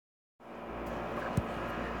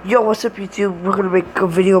Yo, what's up YouTube? We're gonna make a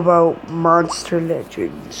video about Monster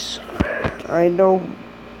Legends. I know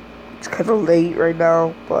it's kind of late right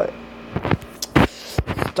now, but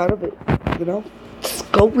start of it,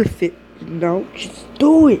 Just go with it, Just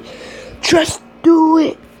do it. Just do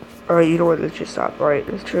it. Alright, you know what? Let's just stop.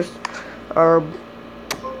 Alright, let's just,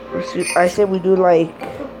 I said we do like...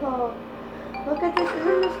 Look at this,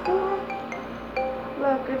 isn't this cool?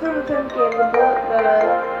 Look, it's on the 10 game,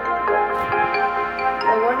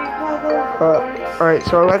 what do you call those? Alright,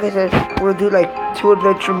 so like I said, we'll do like 2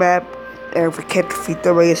 adventure map, and if we can't defeat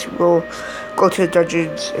them, I guess we'll go to the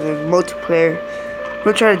dungeons, and then multiplayer.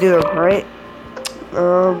 We'll try to do them, alright?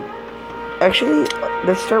 Actually,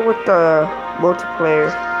 let's start with the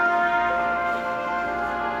multiplayer.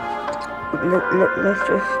 Let's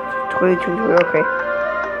just 2021, okay.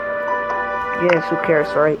 Yes, who cares,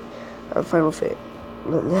 alright? I'm fine with it.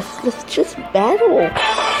 Let's just battle.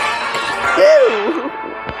 Ew.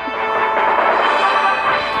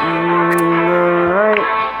 Alright,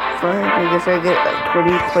 fine. I guess I get like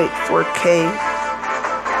 20.4K.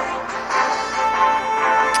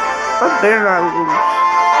 I better not lose.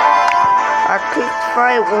 I clicked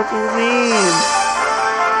fight. What do you mean?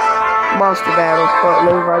 Monster battle. But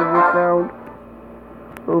low value round.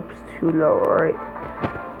 Oops, too low. Alright.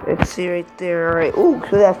 Let's see right there. Alright. Ooh, look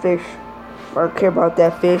at that fish. I don't care about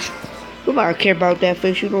that fish. Who might care about that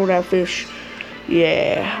fish? You know that fish.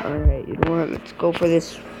 Yeah. Alright, you know what? Let's go for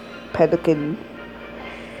this pelican.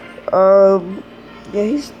 Yeah,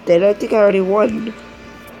 he's dead. I think I already won.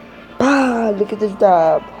 Ah, look at this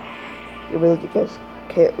dab. You guys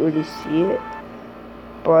can't really see it,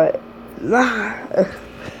 but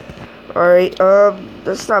alright,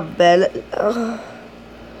 that's not bad.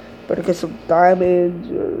 Better get some diamonds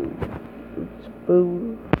or some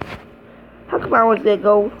food. How come I always get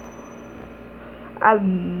gold? I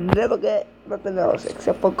never get nothing else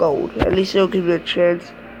except for gold. At least it'll give me a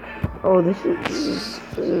chance. Oh, this is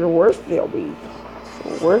worth it. I mean,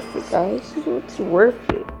 it's worth it, guys. It's worth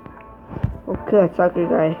it. Okay, soccer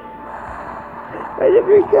guy. I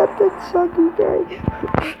never got that soccer guy.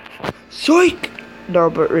 Psych! No,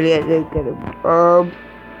 but really, I didn't get him.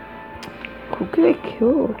 Who can I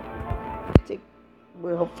kill? I think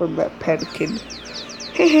we'll hope for that pelican.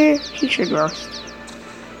 Hehe, he should lost.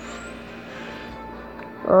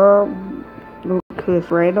 No kill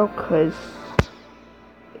this rhino, cause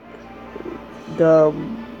the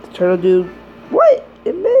turtle dude. What?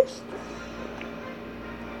 It missed.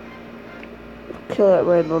 Kill that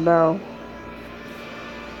rhino now.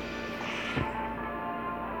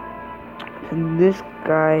 And this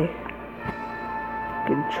guy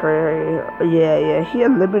can try. Yeah, he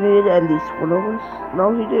eliminated at least one of us.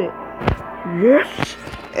 No, he did. Yes,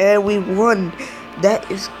 and we won.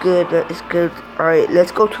 That is good. That is good. All right,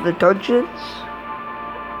 let's go to the dungeons.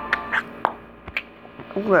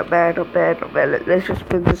 Not bad. Let's just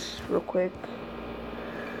spin this real quick.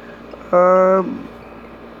 Oh,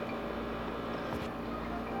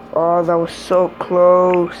 that was so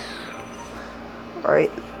close. All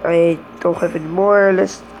right. I don't have any more.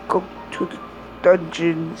 Let's go to the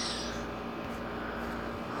dungeons.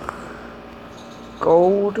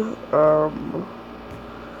 Gold,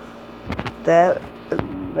 that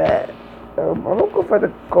and that. I'm gonna go for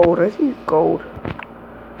the gold. I see gold.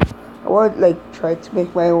 I want like try to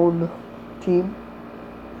make my own team,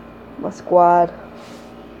 my squad,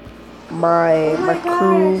 my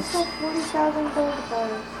crew.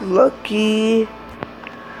 Lucky.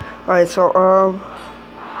 All right, so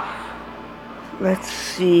let's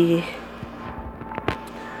see.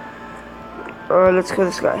 Let's kill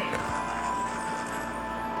this guy.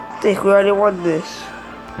 I think we already won this.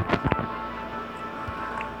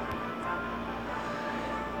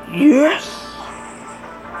 Yes!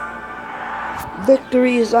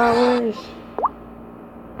 Victory is ours!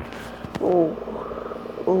 Oh,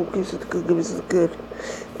 give me something good, give me something good.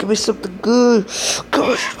 Give me something good!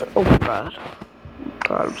 Gosh! Oh my god.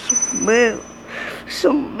 God, I'm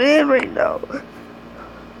so mad right now.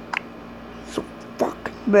 So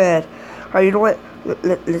fucking mad. Alright, you know what?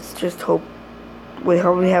 Let's just hope. Wait,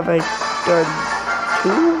 how many have I done?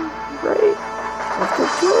 2, right? I've done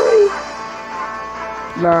 2 already?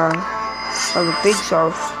 Nah, I don't think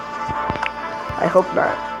so. I hope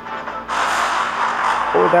not.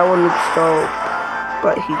 Oh, that one looks dope.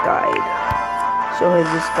 But he died. So has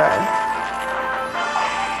this guy.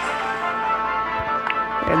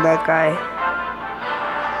 And that guy.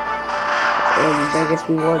 And I guess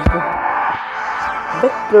we won the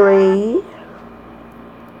victory.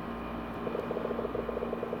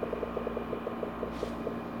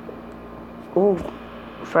 Oh,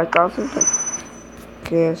 5,000?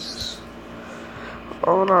 Guess.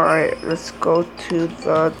 Alright, let's go to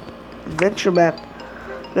the adventure map.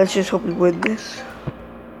 Let's just hope we win this.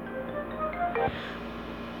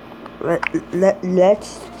 Let's just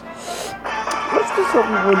hope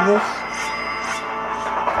we win this.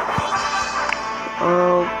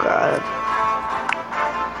 Oh god.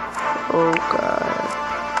 Oh god.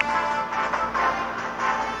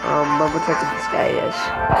 I'm protecting this guy, yes.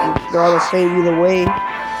 They're all the same either way.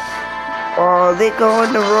 Oh, they go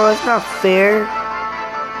in the row. It's not fair.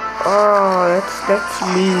 Oh, that's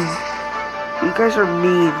mean. You guys are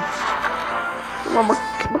mean. I'm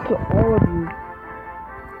gonna kill all of you.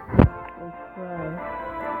 Let's try.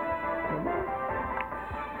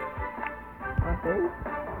 Okay.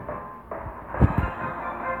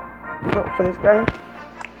 Look for this guy.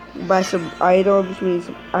 Buy some items. We need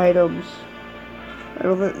some items. I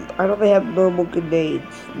don't think they have normal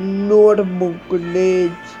grenades. Normal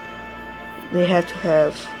grenades. They have to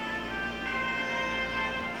have.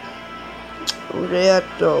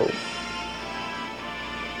 Reato.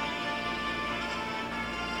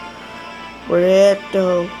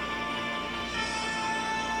 Reato.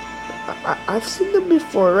 I've seen them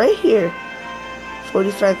before, right here.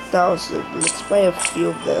 45,000. Let's buy a few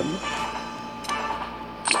of them.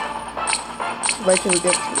 Why can we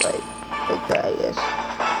get to like that, I guess.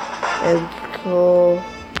 And kill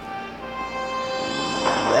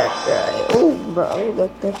that guy. Oh no,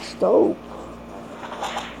 that's dope.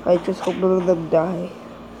 I just hope none of them die.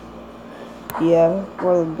 Yeah,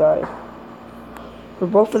 one of them died. For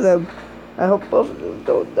both of them, I hope both of them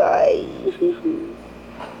don't die.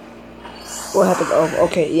 What happened? Oh,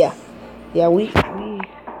 okay, yeah. Yeah, we...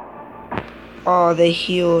 Oh, they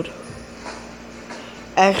healed.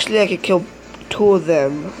 Actually, I could kill 2 of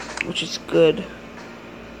them, which is good.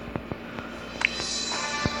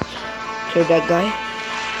 Kill that guy.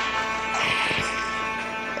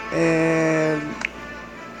 And...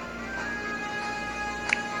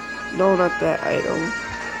 No, not that item.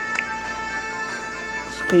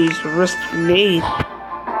 Please, wrist grenade.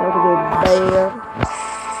 That would go bad.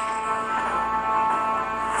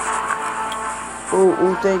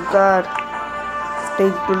 Oh, thank God.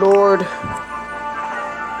 Thank the Lord.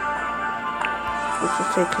 Let's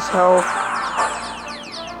just take his health.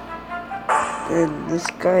 And this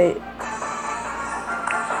guy.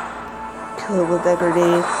 Kill him with that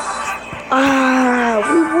grenade. Ah,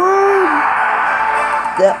 we won!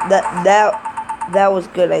 That was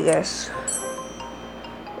good, I guess.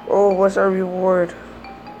 Oh, what's our reward?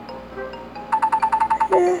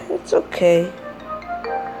 It's okay.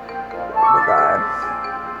 Oh my God.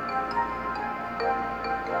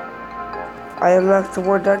 I unlocked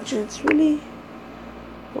more dungeons, really?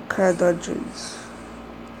 What kind of dungeons?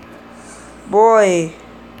 Boy!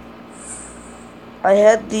 I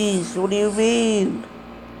had these, what do you mean?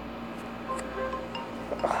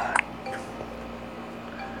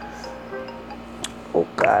 Oh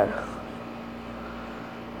God.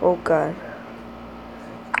 Oh God.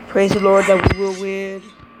 Praise the Lord that we will win.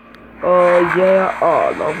 Oh yeah.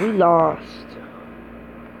 Oh no, we lost.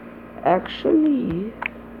 Actually,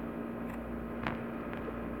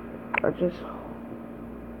 I just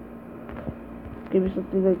give me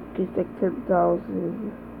something like it's like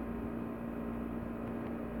 10,000.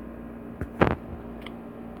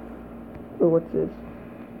 Oh, what's this?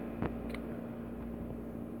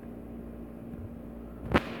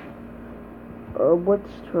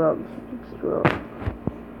 What's strong? Something strong.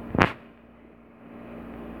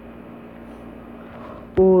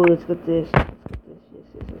 Oh, let's get this. Let's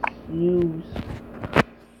get this. Yes. Use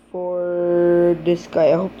for this guy.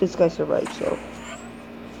 I hope this guy survives. So.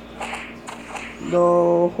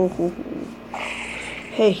 No.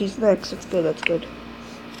 Hey, he's next. That's good. That's good.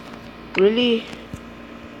 Really?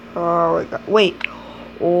 Oh my God. Wait.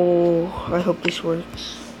 Oh, I hope this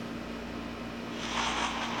works.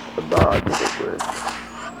 Nah, it didn't work.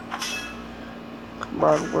 Come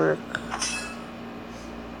on, work.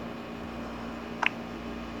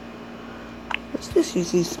 Let's just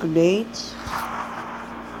use these grenades.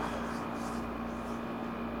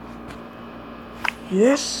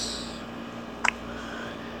 Yes.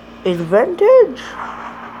 Advantage.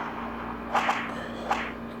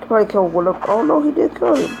 Probably kill one of. Oh no, he did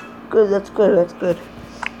kill him. Good. That's good. That's good.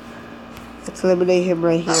 Let's eliminate him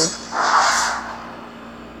right here.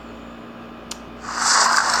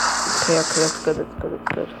 Okay, that's good, that's good,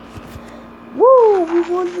 that's good. Woo! We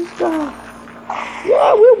won this guy!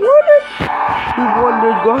 Yeah, we won it! We won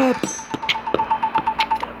this. Go ahead.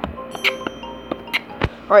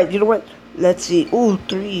 Alright, you know what? Let's see. Ooh,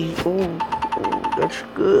 3. Ooh, that's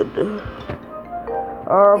good.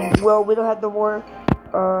 Well, we don't have no more.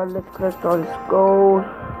 Let's collect all this gold.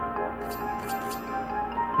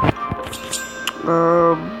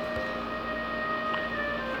 I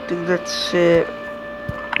think that's it.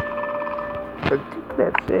 I think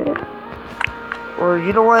that's it. Or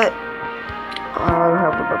you know what? I don't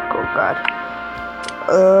have enough gold. God.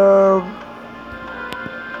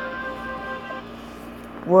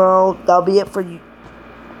 Well, that'll be it for you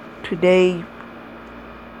today.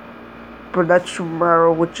 But not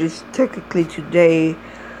tomorrow, which is technically today.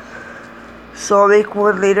 So I'll make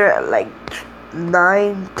one later at like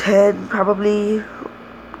 9, 10 probably.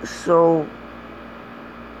 So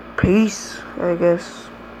peace, I guess.